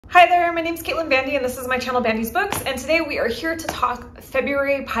Hi there, my name is Caitlin Bandy and this is my channel BandysBooks, and today we are here to talk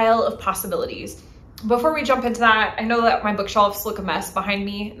February pile of possibilities. Before we jump into that, I know that my bookshelves look a mess behind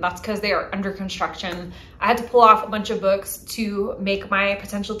me. That's because they are under construction. I had to pull off a bunch of books to make my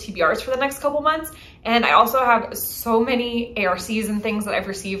potential TBRs for the next couple months. And I also have so many ARCs and things that I've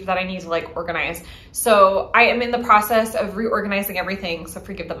received that I need to organize. So I am in the process of reorganizing everything, so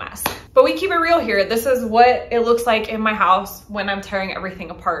forgive the mess. But we keep it real here. This is what it looks like in my house when I'm tearing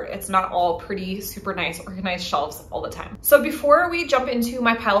everything apart. It's not all pretty, super nice, organized shelves all the time. So before we jump into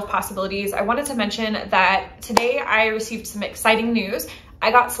my pile of possibilities, I wanted to mention that today I received some exciting news.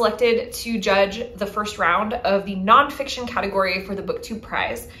 I got selected to judge the first round of the nonfiction category for the BookTube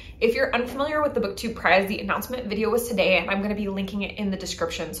prize. If you're unfamiliar with the BookTube prize, the announcement video was today and I'm going to be linking it in the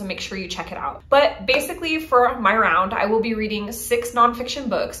description, so make sure you check it out. But basically for my round, I will be reading 6 nonfiction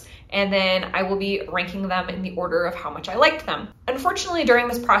books and then I will be ranking them in the order of how much I liked them. Unfortunately, during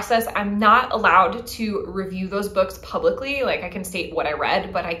this process, I'm not allowed to review those books publicly. I can state what I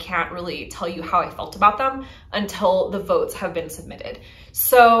read, but I can't really tell you how I felt about them until the votes have been submitted.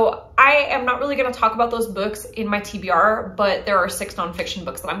 So I am not really going to talk about those books in my TBR, but there are 6 nonfiction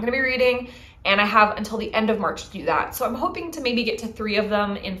books that I'm going to be reading, and I have until the end of March to do that. So I'm hoping to maybe get to 3 of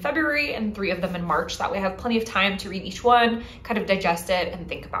them in February and 3 of them in March. That way I have plenty of time to read each one, kind of digest it and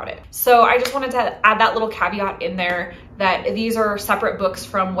think about it. So I just wanted to add that little caveat in there that these are separate books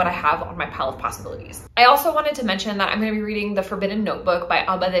from what I have on my pile of possibilities. I also wanted to mention that I'm going to be reading The Forbidden Notebook by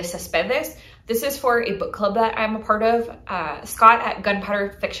Alba de Cespedes. This is for a book club that I'm a part of. Scott at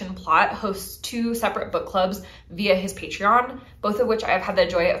Gunpowder Fiction Plot hosts 2 separate book clubs via his Patreon, both of which I have had the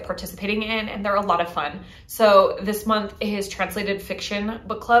joy of participating in, and they're a lot of fun. So this month, his translated fiction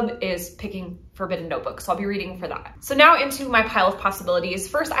book club is picking Forbidden Notebook, so I'll be reading for that. So now into my pile of possibilities.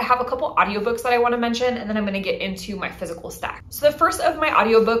 First, I have a couple audiobooks that I want to mention, and then I'm going to get into my physical stack. So the first of my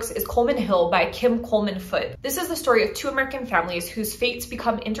audiobooks is Coleman Hill by Kim Coleman Foote. This is the story of 2 American families whose fates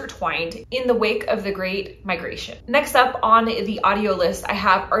become intertwined in the wake of the Great Migration. Next up on the audio list, I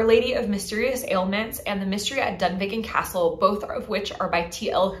have Our Lady of Mysterious Ailments and The Mystery at Dunvegan Castle, both of which are by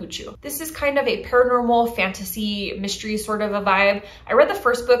T.L. Huchu. This is kind of a paranormal fantasy mystery sort of a vibe. I read the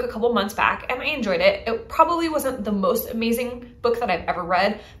first book a couple months back and I enjoyed it. It probably wasn't the most amazing book that I've ever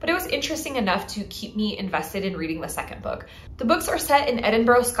read, but it was interesting enough to keep me invested in reading the second book. The books are set in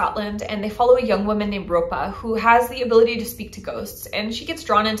Edinburgh, Scotland, and they follow a young woman named Ropa who has the ability to speak to ghosts, and she gets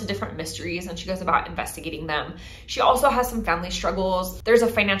drawn into different mysteries and she goes about investigating them. She also has some family struggles. There's a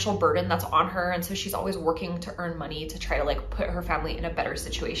financial burden that's on her, and so she's always working to earn money to try to put her family in a better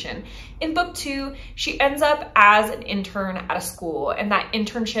situation. In book 2, she ends up as an intern at a school, and that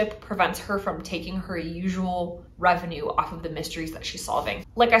internship prevents her from taking her usual revenue off of the mysteries that she's solving.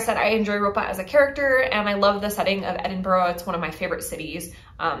 Like I said, I enjoy Ropa as a character and I love the setting of Edinburgh. It's one of my favorite cities.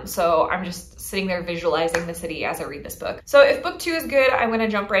 So I'm just sitting there visualizing the city as I read this book. So if book 2 is good, I'm going to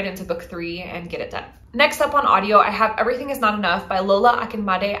jump right into book 3 and get it done. Next up on audio, I have Everything Is Not Enough by Lola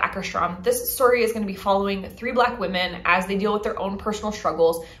Akinmade Ackerstrom. This story is going to be following 3 Black women as they deal with their own personal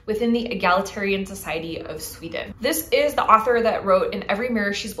struggles within the egalitarian society of Sweden. This is the author that wrote In Every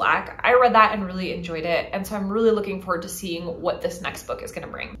Mirror She's Black. I read that and really enjoyed it, and so I'm really looking forward to seeing what this next book is going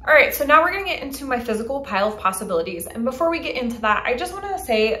to bring. All right, so now we're going to get into my physical pile of possibilities, and before we get into that, I just want to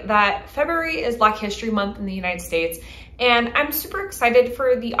say that February is Black History Month in the United States, and I'm super excited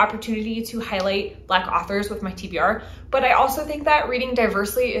for the opportunity to highlight Black authors with my TBR, but I also think that reading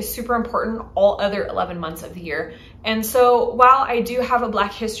diversely is super important all other 11 months of the year. And so while I do have a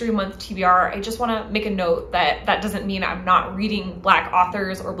Black History Month TBR, I just want to make a note that that doesn't mean I'm not reading Black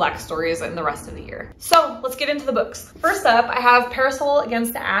authors or Black stories in the rest of the year. So let's get into the books. First up, I have Parasol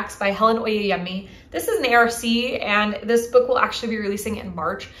Against the Axe by Helen Oyeyemi. This is an ARC, and this book will actually be releasing in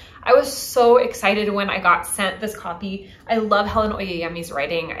March. I was so excited when I got sent this copy. I love Helen Oyeyemi's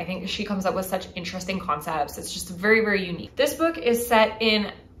writing. I think she comes up with such interesting concepts. It's just very, very unique. This book is set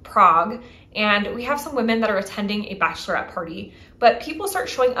in Prague, and we have some women that are attending a bachelorette party, but people start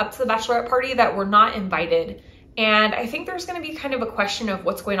showing up to the bachelorette party that were not invited. And I think there's going to be kind of a question of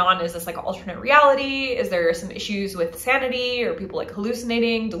what's going on. Is this an alternate reality? Is there some issues with sanity, or people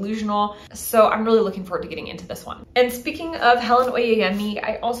hallucinating, delusional? So I'm really looking forward to getting into this one. And speaking of Helen Oyeyemi,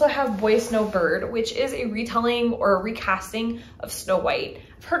 I also have Boy Snow Bird, which is a retelling or a recasting of Snow White.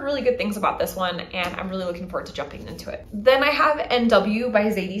 I've heard really good things about this one and I'm really looking forward to jumping into it. Then I have NW by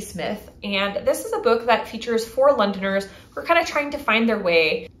Zadie Smith, and this is a book that features 4 Londoners who are kind of trying to find their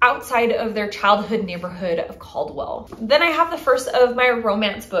way outside of their childhood neighborhood of Caldwell. Then I have the first of my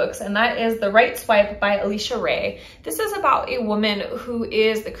romance books, and that is The Right Swipe by Alicia Ray. This is about a woman who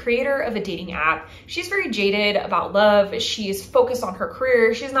is the creator of a dating app. She's very jaded about love. She's focused on her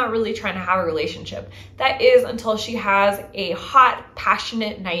career. She's not really trying to have a relationship. That is until she has a hot,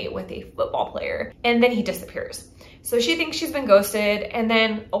 passionate night with a football player, and then he disappears. So she thinks she's been ghosted, and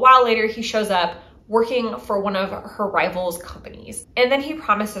then a while later he shows up working for one of her rival's companies. And then he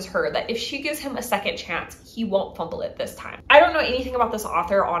promises her that if she gives him a second chance, he won't fumble it this time. I don't know anything about this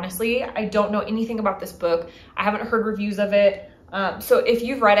author, honestly. I don't know anything about this book. I haven't heard reviews of it. So if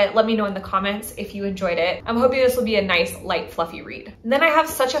you've read it, let me know in the comments if you enjoyed it. I'm hoping this will be a nice, light, fluffy read. And then I have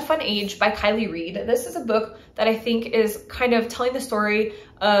Such a Fun Age by Kylie Reed. This is a book that I think is kind of telling the story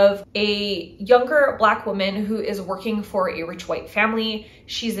of a younger Black woman who is working for a rich white family.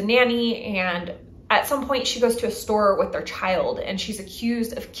 She's a nanny, and at some point she goes to a store with their child and she's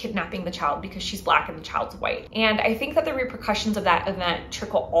accused of kidnapping the child because she's Black and the child's white. And I think that the repercussions of that event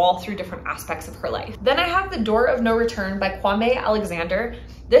trickle all through different aspects of her life. Then I have The Door of No Return by Kwame Alexander.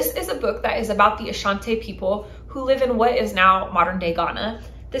 This is a book that is about the Ashanti people who live in what is now modern day Ghana.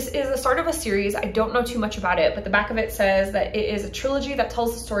 This is the start of a series. I don't know too much about it, but the back of it says that it is a trilogy that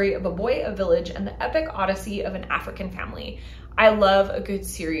tells the story of a boy, a village, and the epic odyssey of an African family. I love a good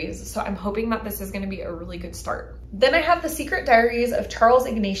series, so I'm hoping that this is going to be a really good start. Then I have The Secret Diaries of Charles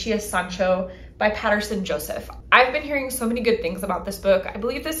Ignatius Sancho by Patterson Joseph. I've been hearing so many good things about this book. I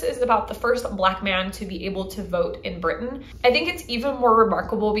believe this is about the first Black man to be able to vote in Britain. I think it's even more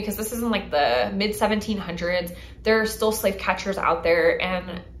remarkable because this is in like the mid 1700s. There are still slave catchers out there,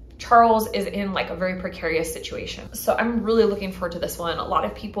 and Charles is in like a very precarious situation. So I'm really looking forward to this one. A lot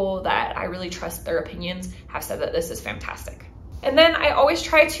of people that I really trust their opinions have said that this is fantastic. And then I always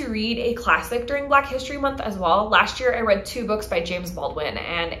try to read a classic during Black History Month as well. Last year I read 2 books by James Baldwin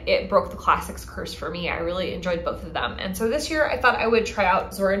and it broke the classics curse for me. I really enjoyed both of them. And so this year I thought I would try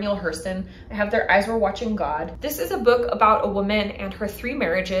out Zora Neale Hurston. I have Their Eyes Were Watching God. This is a book about a woman and her 3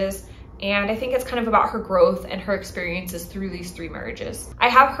 marriages. And I think it's kind of about her growth and her experiences through these 3 marriages. I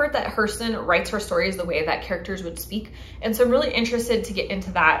have heard that Hurston writes her stories the way that characters would speak, and so I'm really interested to get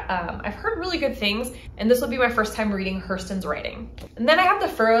into that. I've heard really good things, and this will be my first time reading Hurston's writing. And then I have The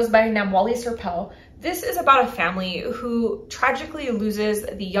Furrows by Namwali Serpell. This is about a family who tragically loses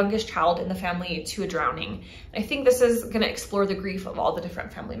the youngest child in the family to a drowning. I think this is going to explore the grief of all the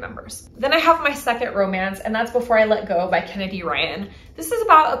different family members. Then I have my second romance, and that's Before I Let Go by Kennedy Ryan. This is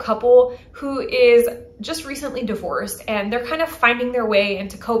about a couple who is just recently divorced, and they're kind of finding their way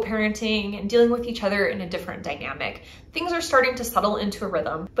into co-parenting and dealing with each other in a different dynamic. Things are starting to settle into a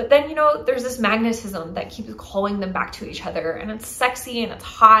rhythm, but then, you know, there's this magnetism that keeps calling them back to each other, and it's sexy and it's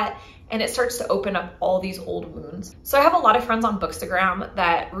hot, and it starts to open up all these old wounds. So I have a lot of friends on Bookstagram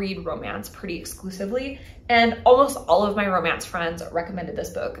that read romance pretty exclusively, and almost all of my romance friends recommended this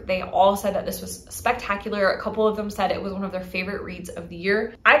book. They all said that this was spectacular. A couple of them said it was one of their favorite reads of the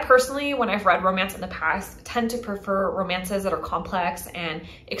year. I personally, when I've read romance in the past, tend to prefer romances that are complex and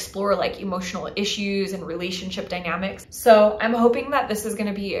explore like emotional issues and relationship dynamics. So I'm hoping that this is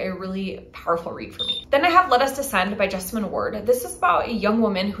gonna be a really powerful read for me. Then I have Let Us Descend by Jessamine Ward. This is about a young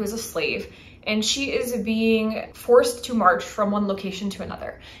woman who is a slave, and she is being forced to march from one location to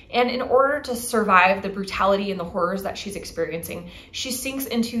another. And in order to survive the brutality and the horrors that she's experiencing, she sinks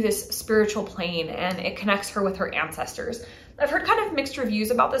into this spiritual plane and it connects her with her ancestors. I've heard kind of mixed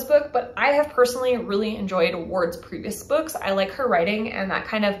reviews about this book, but I have personally really enjoyed Ward's previous books. I like her writing and that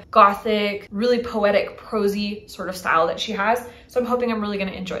kind of gothic, really poetic, prosy sort of style that she has. So I'm hoping I'm really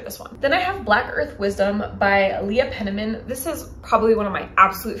gonna enjoy this one. Then I have Black Earth Wisdom by Leah Penniman. This is probably one of my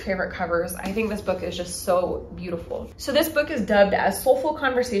absolute favorite covers. I think this book is just so beautiful. So this book is dubbed as Soulful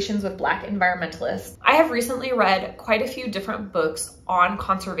Conversations with Black Environmentalists. I have recently read quite a few different books on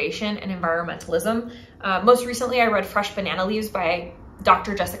conservation and environmentalism. Most recently I read Fresh Banana Leaves by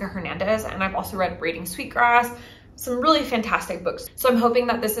Dr. Jessica Hernandez, and I've also read Braiding Sweetgrass. Some really fantastic books. So I'm hoping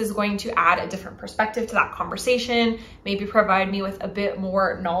that this is going to add a different perspective to that conversation, maybe provide me with a bit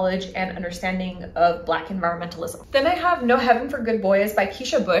more knowledge and understanding of Black environmentalism. Then I have No Heaven for Good Boys by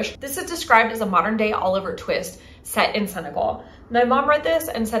Keisha Bush. This is described as a modern day Oliver Twist set in Senegal. My mom read this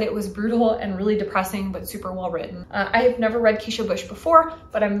and said it was brutal and really depressing, but super well written. I have never read Keisha Bush before,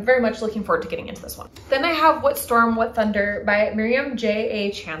 but I'm very much looking forward to getting into this one. Then I have What Storm, What Thunder by Miriam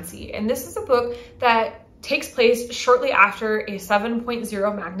J.A. Chansey. And this is a book that takes place shortly after a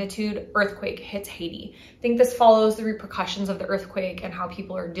 7.0 magnitude earthquake hits Haiti. I think this follows the repercussions of the earthquake and how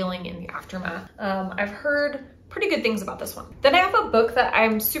people are dealing in the aftermath. I've heard pretty good things about this one. Then I have a book that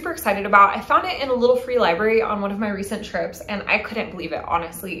I'm super excited about. I found it in a little free library on one of my recent trips and I couldn't believe it,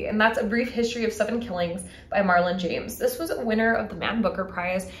 honestly. And that's A Brief History of 7 Killings by Marlon James. This was a winner of the Man Booker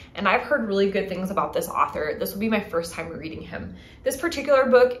Prize and I've heard really good things about this author. This will be my first time reading him. This particular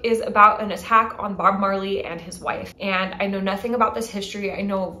book is about an attack on Bob Marley and his wife. And I know nothing about this history. I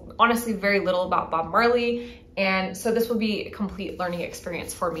know honestly very little about Bob Marley. And so this will be a complete learning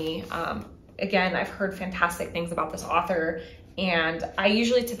experience for me. Again, I've heard fantastic things about this author and I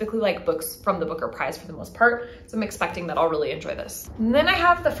usually typically like books from the Booker Prize for the most part, so I'm expecting that I'll really enjoy this. And then I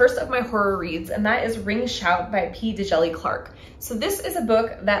have the first of my horror reads, and that is Ring Shout by P. Djeli Clark. So this is a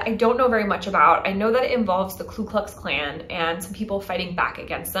book that I don't know very much about. I know that it involves the Ku Klux Klan and some people fighting back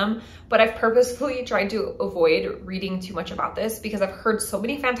against them, but I've purposefully tried to avoid reading too much about this because I've heard so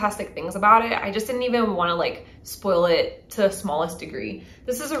many fantastic things about it. I just didn't even want to like spoil it to the smallest degree.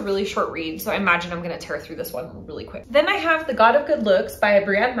 This is a really short read, so I imagine I'm gonna tear through this one really quick. Then I have The God of Good Looks by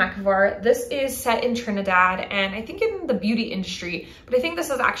Brianne McIvar. This is set in Trinidad and I think in the beauty industry, but I think this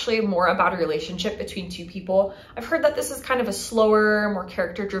is actually more about a relationship between two people. I've heard that this is kind of a slower, more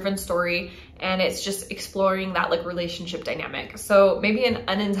character-driven story and it's just exploring that like relationship dynamic. So maybe an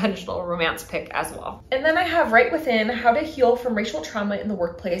unintentional romance pick as well. And then I have Right Within, How to Heal from Racial Trauma in the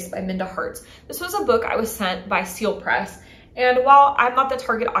Workplace by Minda Harts. This was a book I was sent by Seal Press. And while I'm not the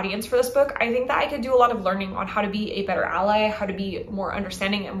target audience for this book, I think that I could do a lot of learning on how to be a better ally, how to be more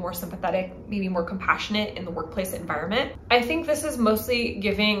understanding and more sympathetic, maybe more compassionate in the workplace environment. I think this is mostly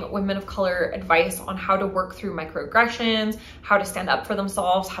giving women of color advice on how to work through microaggressions, how to stand up for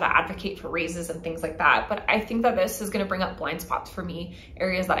themselves, how to advocate for raises and things like that. But I think that this is going to bring up blind spots for me,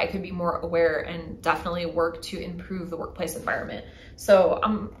 areas that I could be more aware and definitely work to improve the workplace environment. So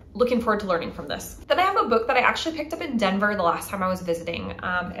I'm looking forward to learning from this. Then I have a book that I actually picked up in Denver the last time I was visiting,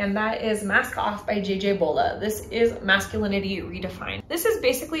 and that is Mask Off by JJ Bola. This is Masculinity Redefined. This is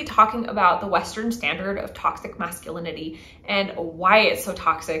basically talking about the Western standard of toxic masculinity and why it's so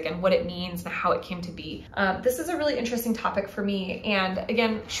toxic and what it means and how it came to be. This is a really interesting topic for me, and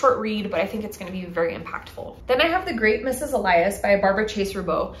again, short read, but I think it's going to be very impactful. Then I have The Great Mrs. Elias by Barbara Chase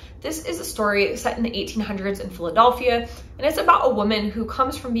Roubeau. This is a story set in the 1800s in Philadelphia, and it's about a woman who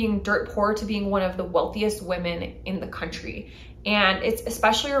comes from being dirt poor to being one of the wealthiest women in the country. And it's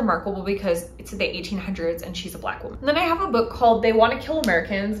especially remarkable because it's the 1800s and she's a Black woman. And then I have a book called They Want to Kill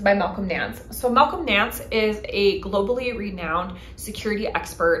Americans by Malcolm Nance. So Malcolm Nance is a globally renowned security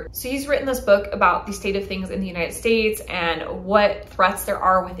expert. So he's written this book about the state of things in the United States and what threats there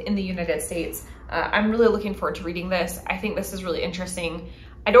are within the United States. I'm really looking forward to reading this. I think this is really interesting.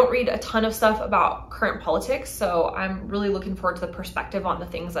 I don't read a ton of stuff about current politics, so I'm really looking forward to the perspective on the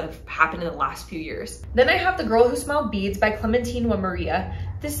things that have happened in the last few years. Then I have The Girl Who Smelled Beads by Clementine Maria.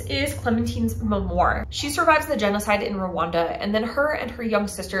 This is Clementine's memoir. She survives the genocide in Rwanda, and then her and her young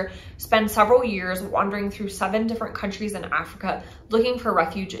sister spend several years wandering through 7 different countries in Africa looking for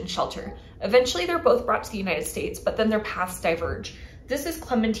refuge and shelter. Eventually, they're both brought to the United States, but then their paths diverge. This is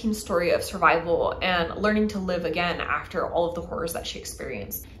Clementine's story of survival and learning to live again after all of the horrors that she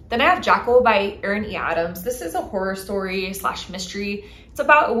experienced. Then I have Jackal by Erin E. Adams. This is a horror story / mystery. It's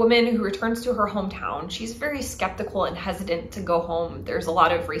about a woman who returns to her hometown. She's very skeptical and hesitant to go home. There's a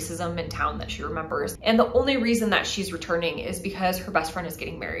lot of racism in town that she remembers. And the only reason that she's returning is because her best friend is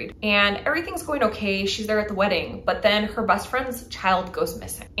getting married. And everything's going okay. She's there at the wedding, but then her best friend's child goes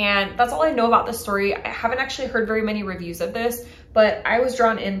missing. And that's all I know about this story. I haven't actually heard very many reviews of this, but I was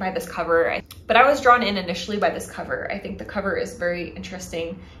drawn in by this cover. I was drawn in initially by this cover. I think the cover is very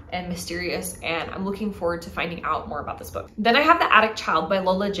interesting and mysterious, and I'm looking forward to finding out more about this book. Then I have The Attic Child by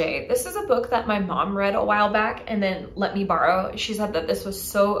Lola J. This is a book that my mom read a while back and then let me borrow. She said that this was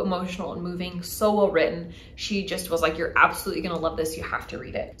so emotional and moving, so well written. She just was like, you're absolutely gonna love this, you have to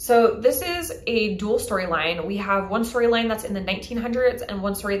read it. So this is a dual storyline. We have one storyline that's in the 1900s and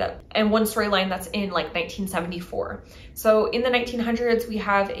one storyline that's in like 1974. So in the 1900s, we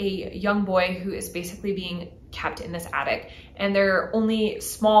have a young boy who is basically being kept in this attic, and there are only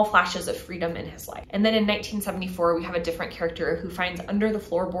small flashes of freedom in his life. And then in 1974, we have a different character who finds under the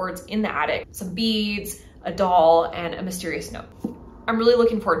floorboards in the attic some beads, a doll, and a mysterious note. I'm really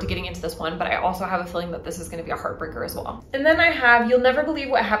looking forward to getting into this one, but I also have a feeling that this is going to be a heartbreaker as well. And then I have You'll Never Believe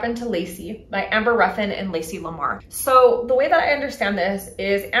What Happened to Lacey by Amber Ruffin and Lacey Lamar. So the way that I understand this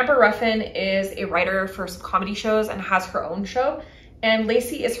is Amber Ruffin is a writer for some comedy shows and has her own show, and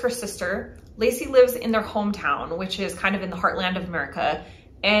Lacey is her sister. Lacey lives in their hometown, which is kind of in the heartland of America,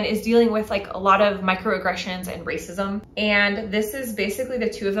 and is dealing with like a lot of microaggressions and racism. And this is basically the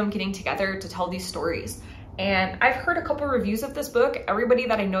two of them getting together to tell these stories. And I've heard a couple reviews of this book. Everybody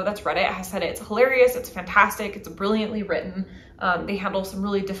that I know that's read it has said it's hilarious, it's fantastic, it's brilliantly written. They handle some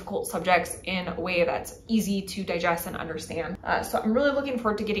really difficult subjects in a way that's easy to digest and understand. So I'm really looking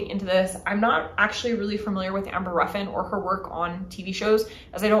forward to getting into this. I'm not actually really familiar with Amber Ruffin or her work on TV shows,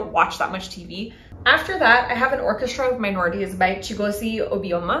 as I don't watch that much TV. After that, I have An Orchestra of Minorities by Chigozie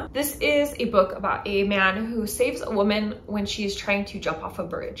Obioma. This is a book about a man who saves a woman when she's trying to jump off a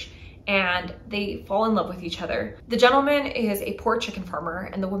bridge, and they fall in love with each other. The gentleman is a poor chicken farmer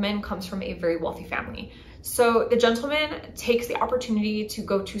and the woman comes from a very wealthy family. So the gentleman takes the opportunity to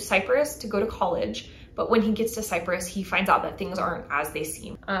go to Cyprus to go to college, but when he gets to Cyprus, he finds out that things aren't as they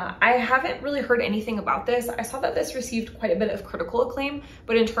seem. I haven't really heard anything about this. I saw that this received quite a bit of critical acclaim,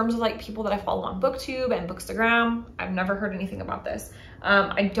 but in terms of like people that I follow on BookTube and Bookstagram, I've never heard anything about this.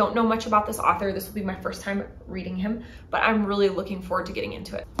 I don't know much about this author. This will be my first time reading him, but I'm really looking forward to getting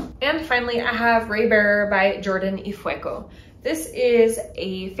into it. And finally, I have Ray Bearer by Jordan Ifueko. This is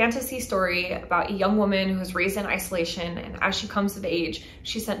a fantasy story about a young woman who was raised in isolation, and as she comes of age,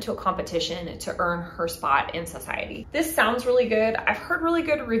 she's sent to a competition to earn her spot in society. This sounds really good. I've heard really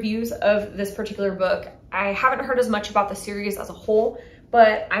good reviews of this particular book. I haven't heard as much about the series as a whole,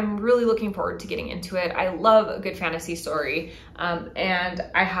 but I'm really looking forward to getting into it. I love a good fantasy story, and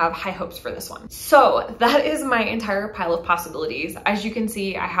I have high hopes for this one. So that is my entire pile of possibilities. As you can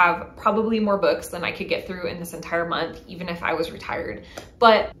see, I have probably more books than I could get through in this entire month, even if I was retired.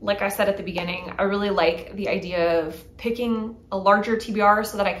 But like I said at the beginning, I really like the idea of picking a larger TBR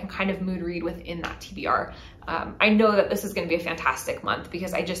so that I can kind of mood read within that TBR. I know that this is going to be a fantastic month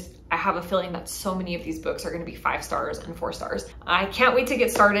because I have a feeling that so many of these books are going to be 5 stars and 4 stars. I can't wait to get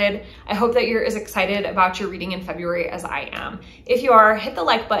started. I hope that you're as excited about your reading in February as I am. If you are, hit the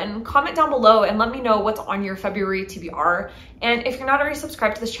like button, comment down below, and let me know what's on your February TBR. And if you're not already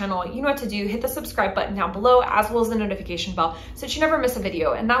subscribed to this channel, you know what to do. Hit the subscribe button down below as well as the notification bell so that you never miss a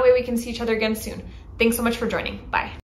video, and that way we can see each other again soon. Thanks so much for joining. Bye.